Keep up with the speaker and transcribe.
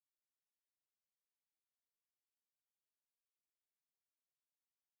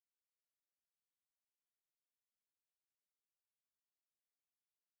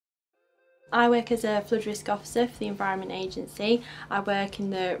I work as a flood risk officer for the Environment Agency. I work in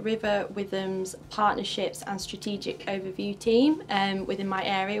the River, Withams, Partnerships and Strategic Overview team within my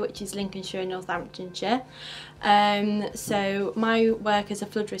area, which is Lincolnshire and Northamptonshire. So my work as a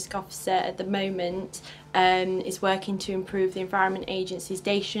flood risk officer at the moment is working to improve the Environment Agency's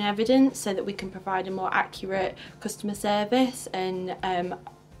data and evidence so that we can provide a more accurate customer service, and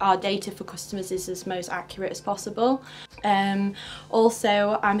our data for customers is as most accurate as possible.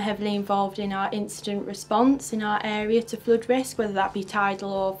 Also, I'm heavily involved in our incident response in our area to flood risk, whether that be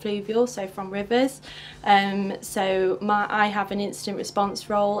tidal or fluvial, so from rivers. I have an incident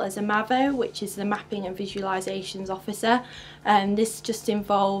response role as a MAVO, which is the Mapping and Visualisations Officer. This just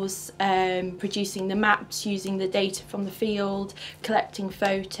involves producing the maps, using the data from the field, collecting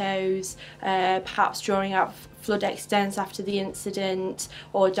photos, perhaps drawing out flood extents after the incident,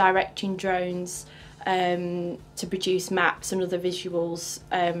 or directing drones to produce maps and other visuals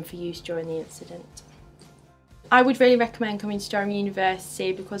for use during the incident. I would really recommend coming to Durham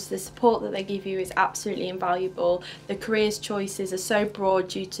University because the support that they give you is absolutely invaluable. The careers choices are so broad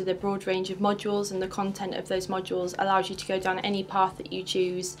due to the broad range of modules, and the content of those modules allows you to go down any path that you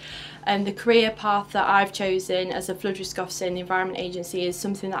choose. And the career path that I've chosen as a flood risk officer in the Environment Agency is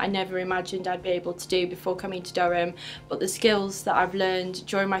something that I never imagined I'd be able to do before coming to Durham, but the skills that I've learned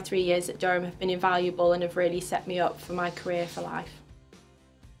during my 3 years at Durham have been invaluable and have really set me up for my career for life.